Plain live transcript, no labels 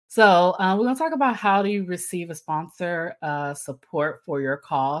We're going to talk about how do you receive a sponsor support for your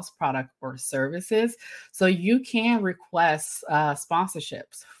cause, product, or services. So you can request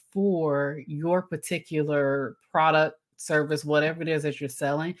sponsorships for your particular product, service, whatever it is that you're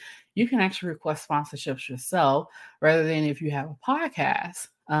selling. You can actually request sponsorships yourself rather than if you have a podcast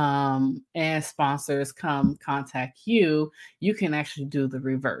and sponsors come contact you, you can actually do the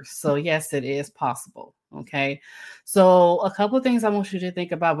reverse. So yes, it is possible. Okay. So a couple of things I want you to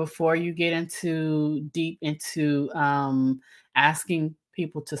think about before you get deep into asking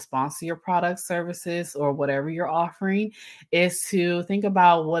people to sponsor your products, services, or whatever you're offering is to think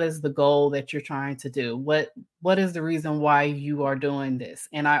about what is the goal that you're trying to do. What is the reason why you are doing this?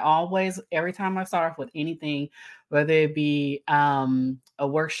 And I always, every time I start off with anything, whether it be a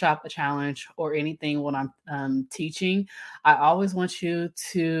workshop, a challenge, or anything when I'm teaching, I always want you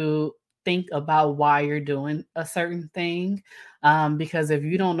to think about why you're doing a certain thing. Because if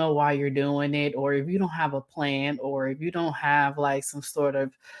you don't know why you're doing it, or if you don't have a plan, or if you don't have like some sort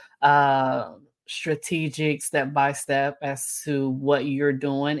of strategic step by step as to what you're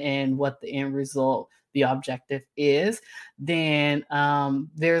doing and what the end result, the objective is, then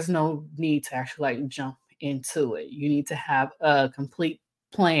there's no need to actually like jump into it. You need to have a complete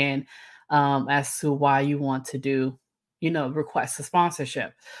plan as to why you want to do, request a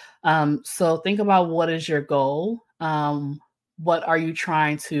sponsorship. So think about what is your goal? What are you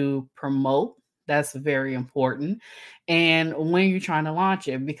trying to promote? That's very important. And when you're trying to launch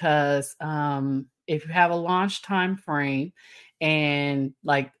it, because if you have a launch time frame and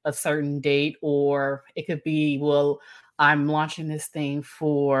like a certain date, or it could be, well, I'm launching this thing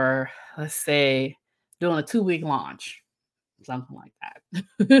for, let's say, doing a 2-week launch, something like that.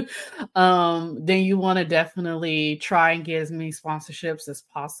 Then you want to definitely try and get as many sponsorships as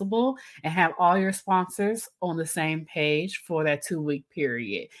possible and have all your sponsors on the same page for that 2-week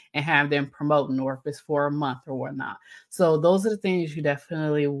period and have them promoting, or if it's for a month or whatnot. So those are the things you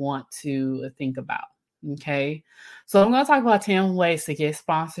definitely want to think about. Okay, so I'm going to talk about 10 ways to get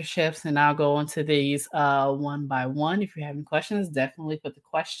sponsorships, and I'll go into these one by one. If you have any questions, definitely put the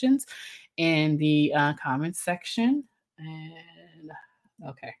questions in the comments section. And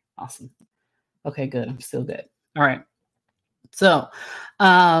okay, awesome. Okay, good. I'm still good. All right. So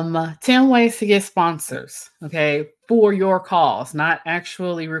 10 ways to get sponsors, okay, for your cause, not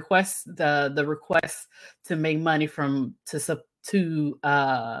actually request the request to make money to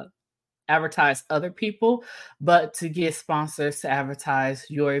advertise other people, but to get sponsors to advertise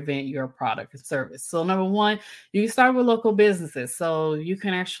your event, your product and service. So number one, you can start with local businesses. So you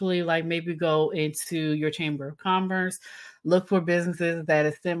can actually like maybe go into your chamber of commerce, look for businesses that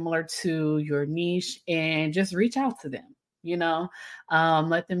is similar to your niche, and just reach out to them.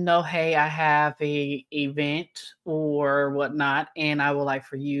 Let them know, hey, I have a event or whatnot, and I would like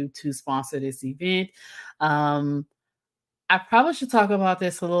for you to sponsor this event. I probably should talk about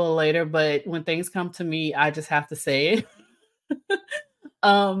this a little later, but when things come to me, I just have to say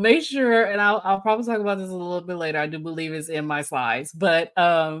it. Make sure, and I'll probably talk about this a little bit later. I do believe it's in my slides, but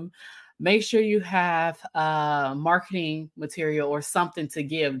make sure you have marketing material or something to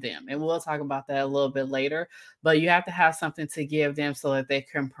give them. And we'll talk about that a little bit later, but you have to have something to give them so that they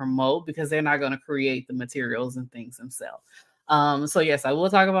can promote, because they're not going to create the materials and things themselves. So yes, I will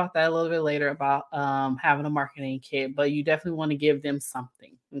talk about that a little bit later about having a marketing kit, but you definitely want to give them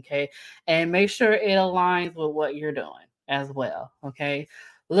something. Okay. And make sure it aligns with what you're doing as well. Okay.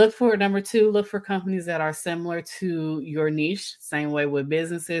 Look for number two, look for companies that are similar to your niche. Same way with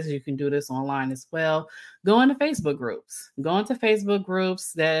businesses. You can do this online as well. Go into Facebook groups. Go into Facebook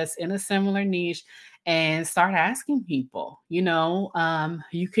groups that's in a similar niche and start asking people. You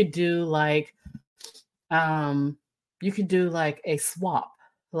could do like a swap.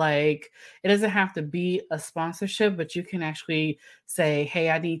 Like, it doesn't have to be a sponsorship, but you can actually say,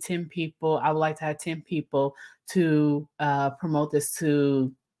 hey, I need 10 people. I would like to have 10 people to promote this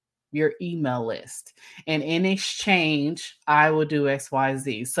to your email list. And in exchange, I will do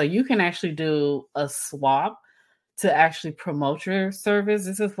XYZ. So you can actually do a swap to actually promote your service.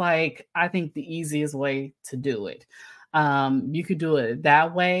 This is like, I think, the easiest way to do it. You could do it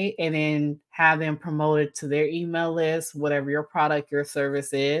that way and then have them promoted to their email list, whatever your product, your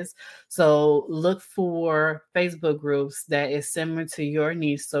service is. So look for Facebook groups that is similar to your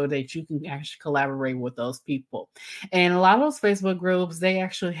niche so that you can actually collaborate with those people. And a lot of those Facebook groups, they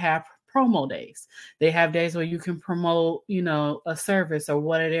actually have promo days. They have days where you can promote, a service or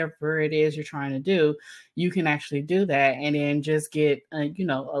whatever it is you're trying to do. You can actually do that and then just get, a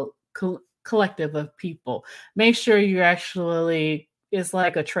collective of people. Make sure you're actually it's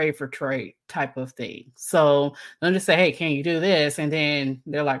like a trade for trade type of thing. So they'll just say, hey, can you do this? And then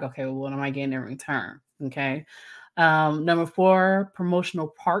they're like, okay, well, what am I getting in return? Okay. Number 4,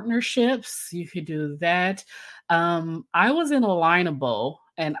 promotional partnerships. You could do that. I was in Alignable,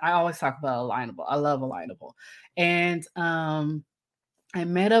 and I always talk about Alignable. I love Alignable. And I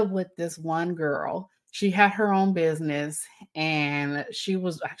met up with this one girl. She had her own business, and she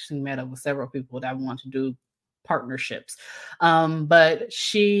was actually met up with several people that want to do partnerships. But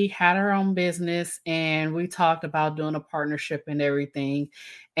she had her own business, and we talked about doing a partnership and everything.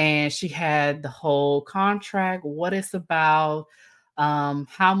 And she had the whole contract, what it's about,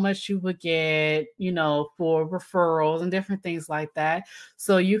 how much you would get, for referrals and different things like that.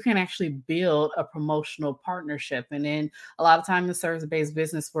 So you can actually build a promotional partnership. And then a lot of time in the service-based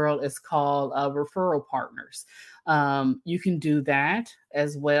business world, it's called referral partners. You can do that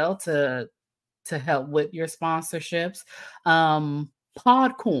as well to help with your sponsorships.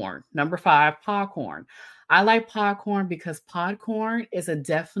 Podcorn, number 5, Podcorn. I like Podcorn because Podcorn is a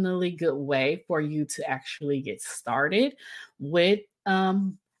definitely good way for you to actually get started with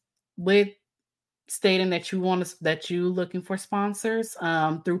with stating that you looking for sponsors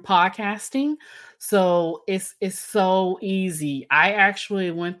through podcasting. So it's so easy. I actually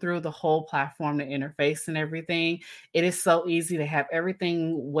went through the whole platform, the interface and everything. It is so easy to have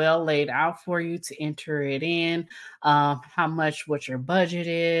everything well laid out for you to enter it in, how much, what your budget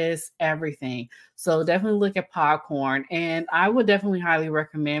is, everything. So definitely look at Podcorn, and I would definitely highly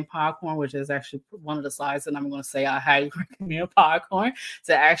recommend Podcorn, which is actually one of the slides that I'm going to say. I highly recommend Podcorn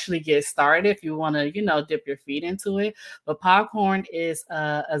to actually get started if you want to, dip your feet into it. But Podcorn is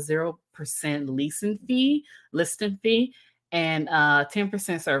a 0% listing fee, and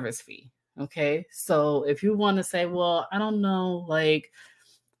 10% service fee. Okay, so if you want to say, well, I don't know, like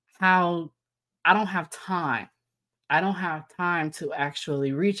how I don't have time. I don't have time to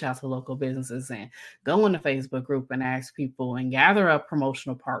actually reach out to local businesses and go in the Facebook group and ask people and gather up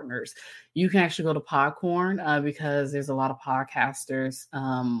promotional partners. You can actually go to Podcorn because there's a lot of podcasters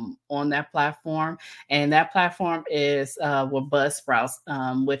on that platform. And that platform is with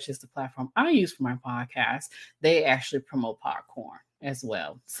Buzzsprout, which is the platform I use for my podcast. They actually promote Podcorn as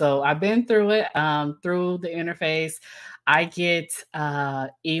well. So I've been through it through the interface. I get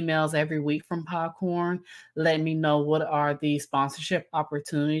emails every week from Podcorn letting me know what are the sponsorship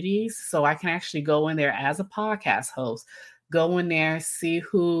opportunities. So I can actually go in there as a podcast host, go in there, see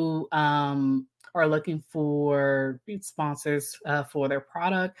who are looking for sponsors for their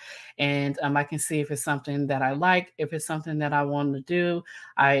product. And I can see if it's something that I like, if it's something that I want to do.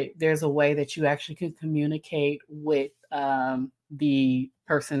 There's a way that you actually can communicate with the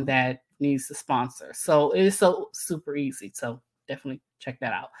person that needs to sponsor. So it is so super easy. So definitely check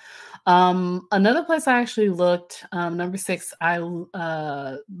that out. Another place I actually looked, number 6, I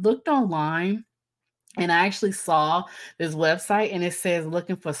looked online, and I actually saw this website, and it says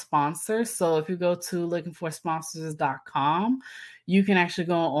looking for sponsors. So if you go to lookingforsponsors.com, you can actually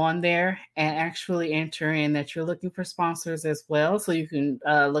go on there and actually enter in that you're looking for sponsors as well. So you can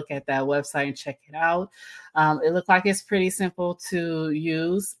look at that website and check it out. It looks like it's pretty simple to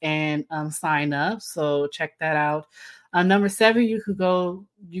use and sign up. So check that out. Number 7, you could go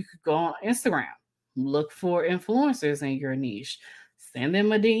on Instagram, look for influencers in your niche. Send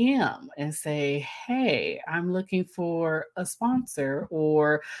them a DM and say, hey, I'm looking for a sponsor,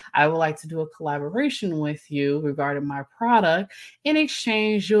 or I would like to do a collaboration with you regarding my product. In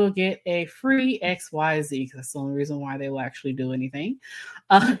exchange, you'll get a free XYZ, because that's the only reason why they will actually do anything.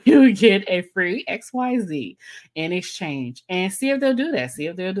 You get a free XYZ in exchange, and see if they'll do that. See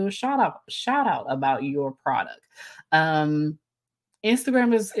if they'll do a shout out about your product.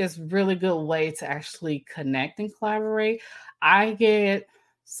 Instagram is really good way to actually connect and collaborate. I get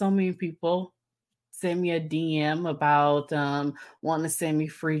so many people send me a DM about wanting to send me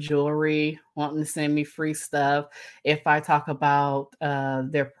free jewelry, wanting to send me free stuff if I talk about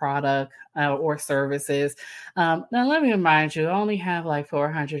their product or services. Now, let me remind you, I only have like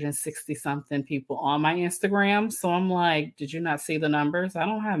 460 something people on my Instagram. So I'm like, did you not see the numbers? I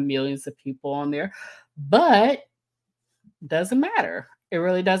don't have millions of people on there, but doesn't matter. It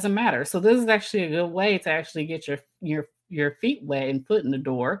really doesn't matter. So this is actually a good way to actually get your feet wet and foot in the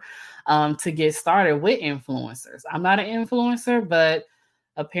door to get started with influencers. I'm not an influencer, but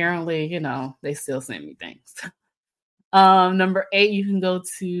apparently, they still send me things. Number 8, you can go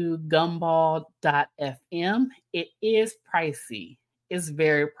to gumball.fm. It is pricey. It's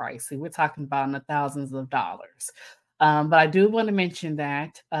very pricey. We're talking about in the thousands of dollars. But I do want to mention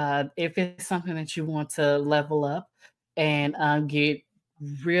that if it's something that you want to level up and get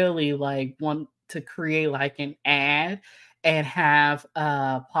really want to create like an ad and have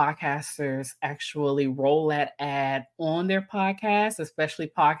podcasters actually roll that ad on their podcast,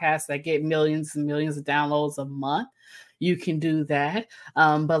 especially podcasts that get millions and millions of downloads a month. You can do that.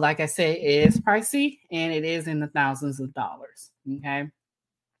 But like I said, it is pricey and it is in the thousands of dollars. Okay.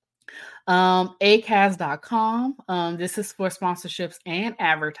 Acast.com. This is for sponsorships and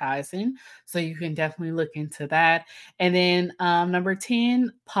advertising. So you can definitely look into that. And then number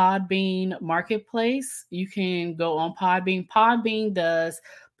 10, Podbean Marketplace. You can go on Podbean. Podbean does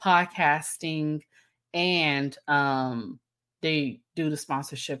podcasting and they do the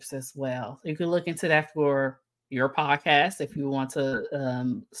sponsorships as well. You can look into that for your podcast if you want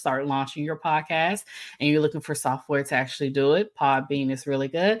to start launching your podcast and you're looking for software to actually do it. Podbean is really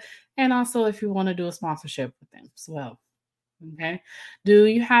good. And also if you want to do a sponsorship with them as well. Okay. Do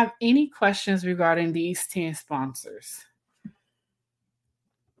you have any questions regarding these 10 sponsors?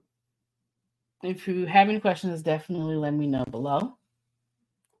 If you have any questions, definitely let me know below.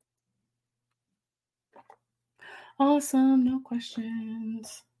 Awesome. No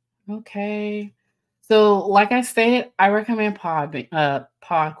questions. Okay. So like I stated, I recommend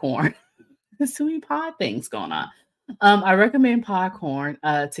Podcorn. There's too many pod things going on. I recommend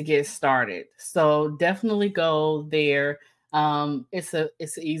Podcorn to get started. So definitely go there. It's an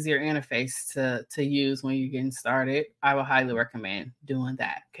easier interface to use when you're getting started. I would highly recommend doing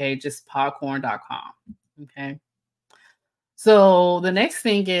that. Okay, just podcorn.com. Okay. So the next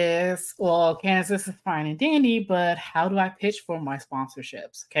thing is, well, Candice, this is fine and dandy, but how do I pitch for my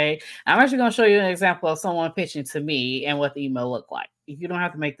sponsorships? Okay. I'm actually going to show you an example of someone pitching to me and what the email looked like. You don't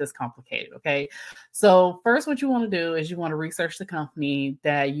have to make this complicated. Okay. So first, what you want to do is you want to research the company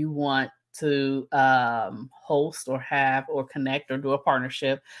that you want to host or have or connect or do a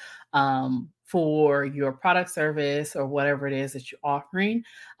partnership for your product, service, or whatever it is that you're offering.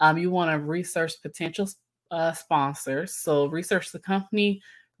 You want to research potential sponsors. So research the company,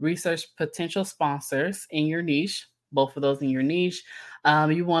 research potential sponsors in your niche, both of those in your niche.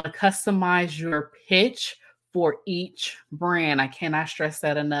 You want to customize your pitch for each brand. I cannot stress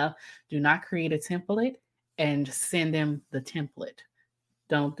that enough. Do not create a template and send them the template.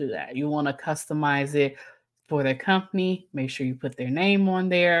 Don't do that. You want to customize it for their company. Make sure you put their name on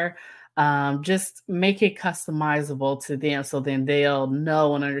there. Just make it customizable to them so then they'll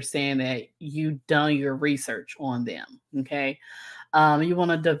know and understand that you've done your research on them. Okay. You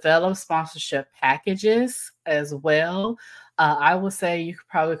want to develop sponsorship packages as well. I would say you could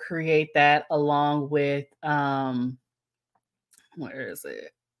probably create that along with where is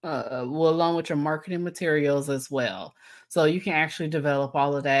it? Along with your marketing materials as well. So you can actually develop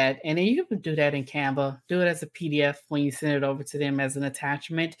all of that. And then you can do that in Canva, do it as a PDF when you send it over to them as an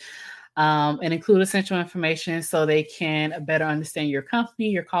attachment. And include essential information so they can better understand your company,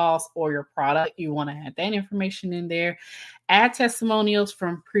 your cost, or your product. You want to add that information in there. Add testimonials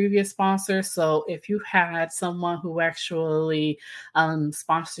from previous sponsors. So if you had someone who actually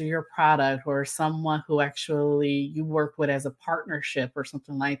sponsored your product or someone who actually you work with as a partnership or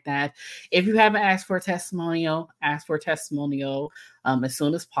something like that, if you haven't asked for a testimonial, ask for a testimonial as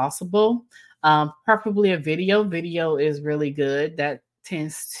soon as possible. Preferably a video. Video is really good. That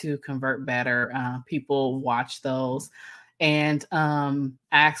tends to convert better. People watch those and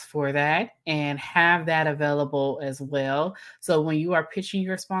ask for that and have that available as well. So when you are pitching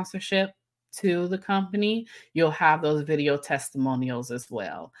your sponsorship to the company, you'll have those video testimonials as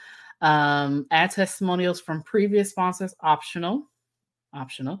well. Add testimonials from previous sponsors, optional,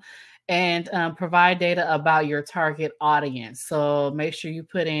 and provide data about your target audience. So make sure you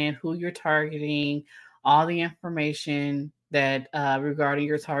put in who you're targeting, all the information that regarding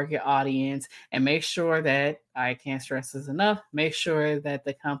your target audience, and make sure that, I can't stress this enough, make sure that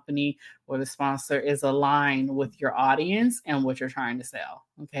the company or the sponsor is aligned with your audience and what you're trying to sell.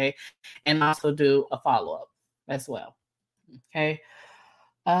 Okay. And also do a follow-up as well. Okay.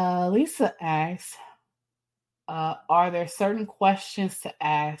 Lisa asks, are there certain questions to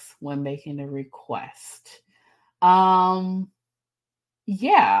ask when making a request? Yeah,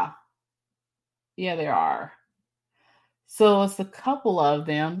 there are. So it's a couple of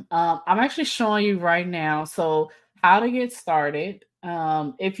them. I'm actually showing you right now. So how to get started.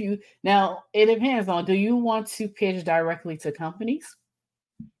 If you now, it depends on, do you want to pitch directly to companies?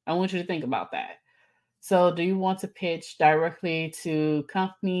 I want you to think about that. So do you want to pitch directly to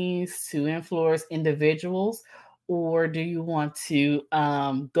companies, to influence individuals, or do you want to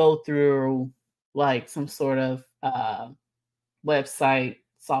go through like some sort of website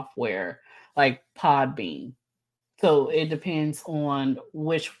software like Podbean? So it depends on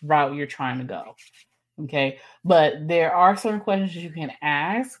which route you're trying to go. Okay. But there are certain questions you can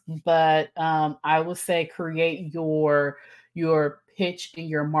ask, but I would say create your pitch and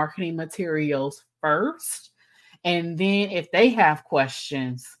your marketing materials first. And then if they have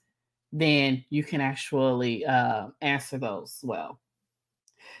questions, then you can actually answer those well.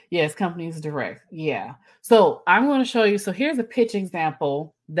 Yes, companies direct. Yeah. So I'm going to show you. So here's a pitch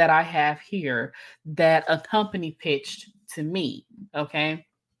example that I have here that a company pitched to me. Okay.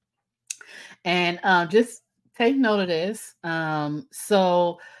 And just take note of this.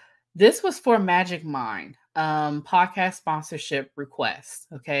 So this was for Magic Mind podcast sponsorship request.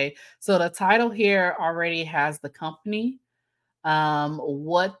 Okay. So the title here already has the company,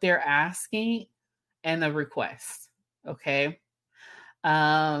 what they're asking, and the request. Okay.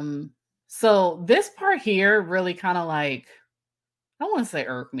 Um, so this part here really kind of like, I don't want to say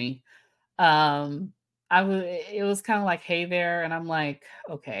irked me. Um, it was kind of like, hey there. And I'm like,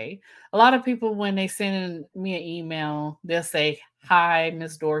 okay. A lot of people, when they send me an email, they'll say, hi,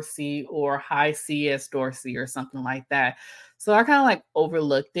 Miss Dorsey, or hi, CS Dorsey, or something like that. So I kind of like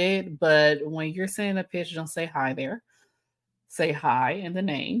overlooked it. But when you're sending a pitch, don't say hi there. Say hi in the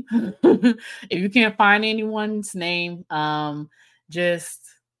name. If you can't find anyone's name, just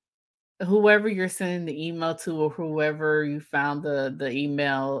whoever you're sending the email to, or whoever you found the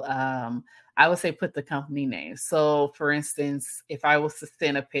email, I would say put the company name. So for instance, if I was to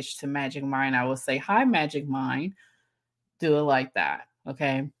send a pitch to Magic Mind, I would say, hi, Magic Mind. Do it like that.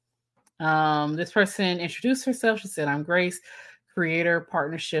 Okay. This person introduced herself. She said, I'm Grace, creator,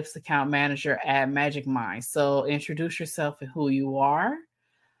 partnerships account manager at Magic Mind. So introduce yourself and who you are.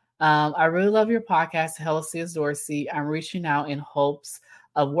 I really love your podcast. Hello, CS Dorsey. I'm reaching out in hopes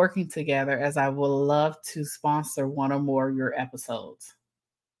of working together, as I would love to sponsor one or more of your episodes.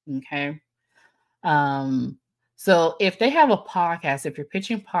 Okay. So if they have a podcast, if you're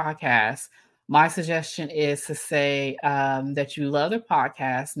pitching podcasts, my suggestion is to say that you love their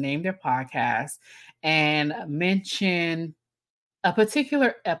podcast, name their podcast, and mention a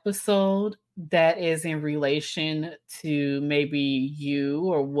particular episode that is in relation to maybe you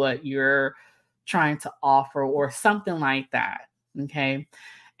or what you're trying to offer or something like that. Okay.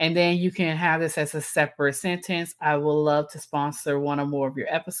 And then you can have this as a separate sentence. I would love to sponsor one or more of your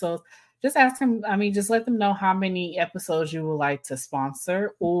episodes. Just ask them, just let them know how many episodes you would like to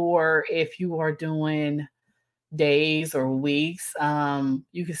sponsor, or if you are doing days or weeks,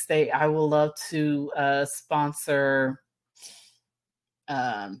 you can say, I would love to sponsor,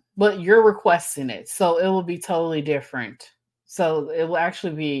 but you're requesting it. So it will be totally different. So it will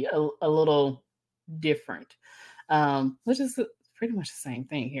actually be a little different, which is pretty much the same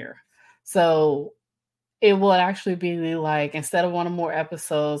thing here. So it will actually be like, instead of one or more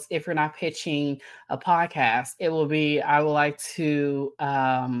episodes, if you're not pitching a podcast, it will be, I would like to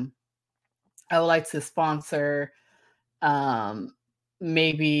sponsor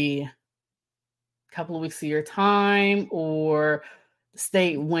maybe a couple of weeks of your time, or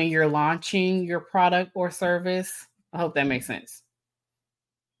state when you're launching your product or service. I hope that makes sense.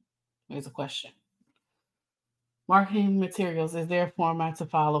 Here's a question. Marketing materials, is there a format to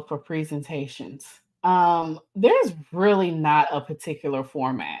follow for presentations? There's really not a particular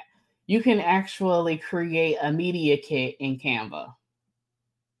format. You can actually create a media kit in Canva.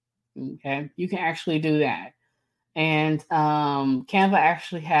 Okay, you can actually do that. And Canva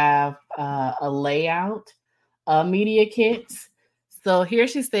actually have a layout media kits. So here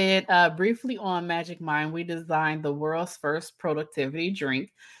she said, briefly on Magic Mind, we designed the world's first productivity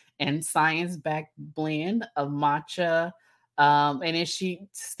drink and science-backed blend of matcha. And then she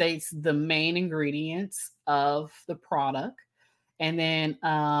states the main ingredients of the product. And then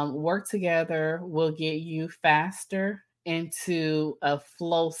work together will get you faster into a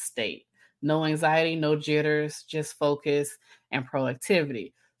flow state. No anxiety, no jitters, just focus and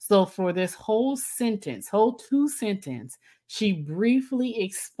productivity. So for this whole two sentence, she briefly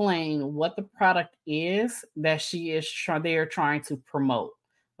explained what the product is that they are trying to promote.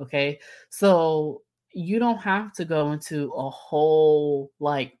 Okay. So you don't have to go into a whole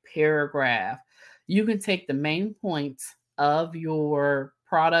like paragraph. You can take the main points of your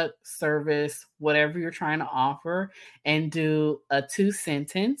product, service, whatever you're trying to offer, and do a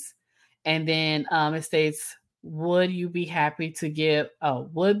 2-sentence. And then it states, would be happy to give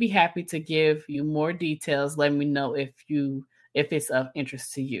you more details. Let me know if it's of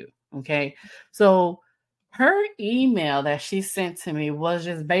interest to you. Okay. So her email that she sent to me was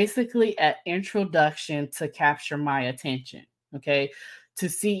just basically an introduction to capture my attention. Okay. To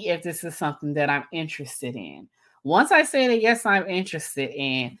see if this is something that I'm interested in. Once I said that, yes, I'm interested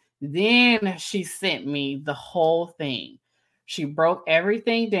in, then she sent me the whole thing. She broke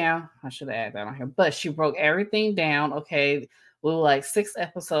everything down. I should have added that on here, but she broke everything down. Okay, we were like 6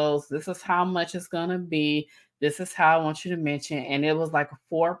 episodes. This is how much it's gonna be. This is how I want you to mention. And it was like a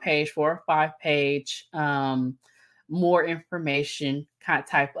 4 or 5 page more information kind of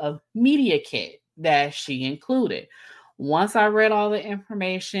type of media kit that she included. Once I read all the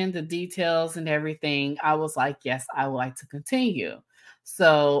information, the details and everything, I was like, yes, I would like to continue.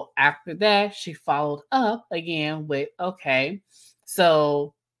 So after that, she followed up again with, okay,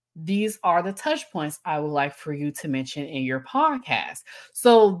 so these are the touch points I would like for you to mention in your podcast.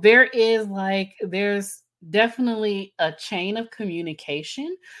 So there's definitely a chain of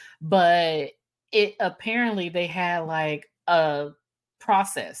communication, but it apparently they had like a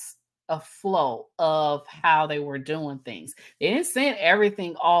process, a flow of how they were doing things. They didn't send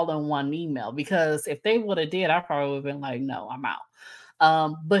everything all in one email, because if they would have did, I probably would have been like, no, I'm out.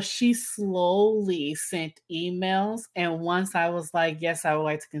 But she slowly sent emails. And once I was like, yes, I would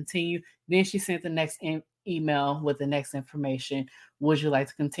like to continue, then she sent the next email with the next information. Would you like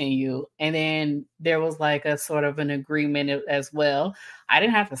to continue? And then there was like a sort of an agreement as well. I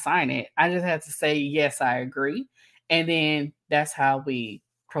didn't have to sign it. I just had to say, yes, I agree. And then that's how we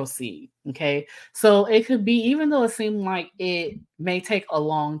proceed. Okay. So it could be, even though it seemed like it may take a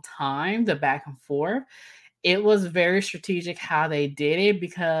long time, the back and forth, it was very strategic how they did it,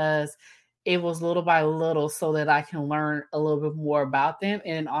 because it was little by little so that I can learn a little bit more about them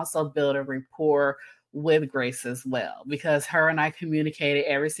and also build a rapport with Grace as well, because her and I communicated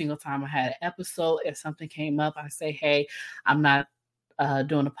every single time I had an episode. If something came up, I say, hey, I'm not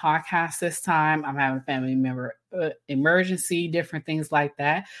doing a podcast this time. I'm having a family member emergency, different things like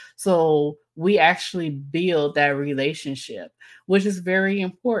that. So we actually build that relationship, which is very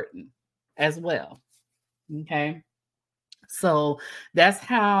important as well. Okay. So that's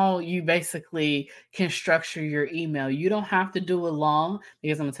how you basically can structure your email. You don't have to do it long,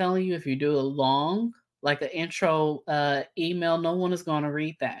 because I'm telling you, if you do it long, like an intro email, no one is going to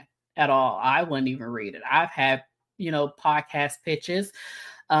read that at all. I wouldn't even read it. I've had, podcast pitches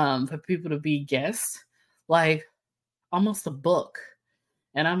for people to be guests, like almost a book.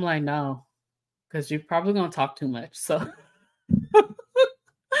 And I'm like, no, because you're probably going to talk too much. So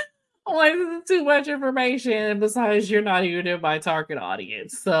like, this is too much information. Besides, you're not even my target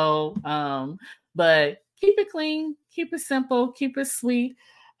audience. So, but keep it clean, keep it simple, keep it sweet.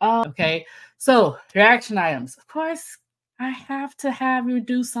 Okay. So your action items. Of course, I have to have you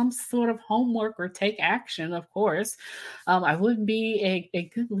do some sort of homework or take action, of course. I wouldn't be a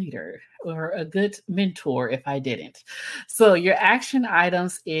good leader or a good mentor if I didn't. So your action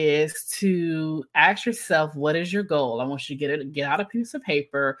items is to ask yourself, what is your goal? I want you to get out a piece of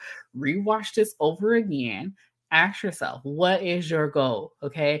paper, rewatch this over again. Ask yourself, what is your goal?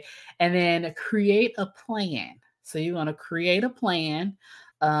 Okay. And then create a plan. So you're going to create a plan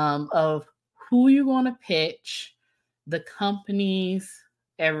of who you're going to pitch, the companies,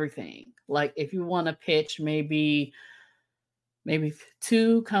 everything. Like if you want to pitch maybe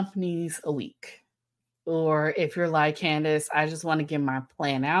 2 companies a week. Or if you're like, Candice, I just want to get my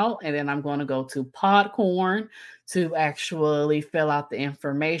plan out, and then I'm going to go to Podcorn to actually fill out the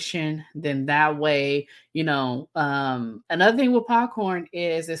information. Then that way, another thing with Podcorn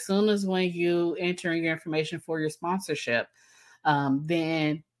is, as soon as when you enter your information for your sponsorship,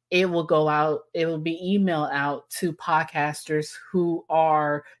 then it will go out, it will be emailed out to podcasters who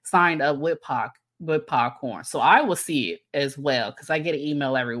are signed up with Podcorn. So I will see it as well, because I get an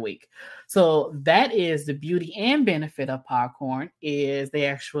email every week. So that is the beauty and benefit of Podcorn, is they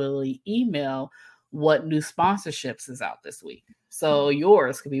actually email what new sponsorships is out this week. So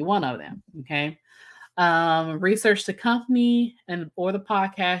yours could be one of them. Okay. Research the company or the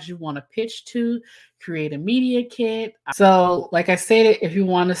podcast you want to pitch to, create a media kit. So like I said, if you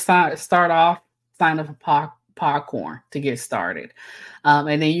want to start off, sign up for Podcorn to get started.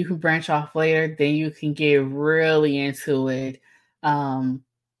 And then you can branch off later. Then you can get really into it,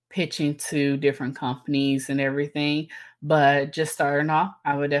 pitching to different companies and everything. But just starting off,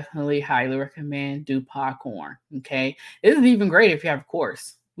 I would definitely highly recommend do Podcorn. Okay. This is even great if you have a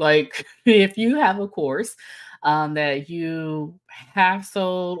course. Like if you have a course that you have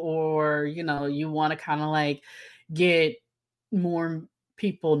sold, or, you want to kind of like get more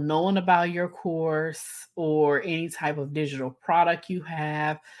people knowing about your course or any type of digital product you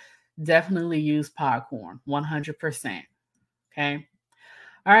have, definitely use Podcorn 100%. Okay.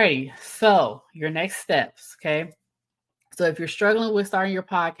 All right. So your next steps. Okay. So if you're struggling with starting your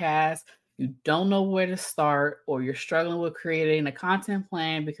podcast, you don't know where to start, or you're struggling with creating a content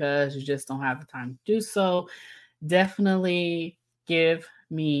plan because you just don't have the time to do so, definitely give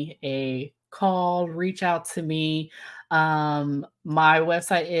me a call, reach out to me. My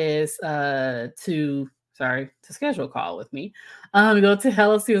website is to schedule a call with me. Go to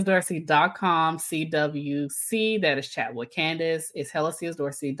hellosalesdorsey.com CWC. That is chat with Candice. It's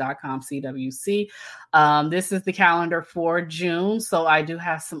hellosalesdorsey.com CWC. This is the calendar for June. So I do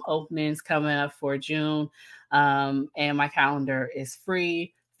have some openings coming up for June. And my calendar is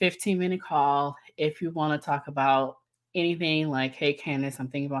free, 15-minute call. If you want to talk about anything like, hey, Candice, I'm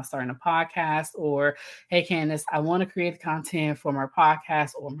thinking about starting a podcast, or hey, Candice, I want to create content for my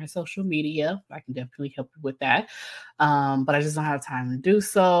podcast or my social media. I can definitely help you with that. But I just don't have time to do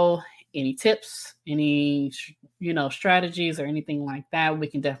so. Any tips, any, strategies or anything like that, we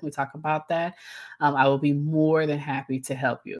can definitely talk about that. I will be more than happy to help you.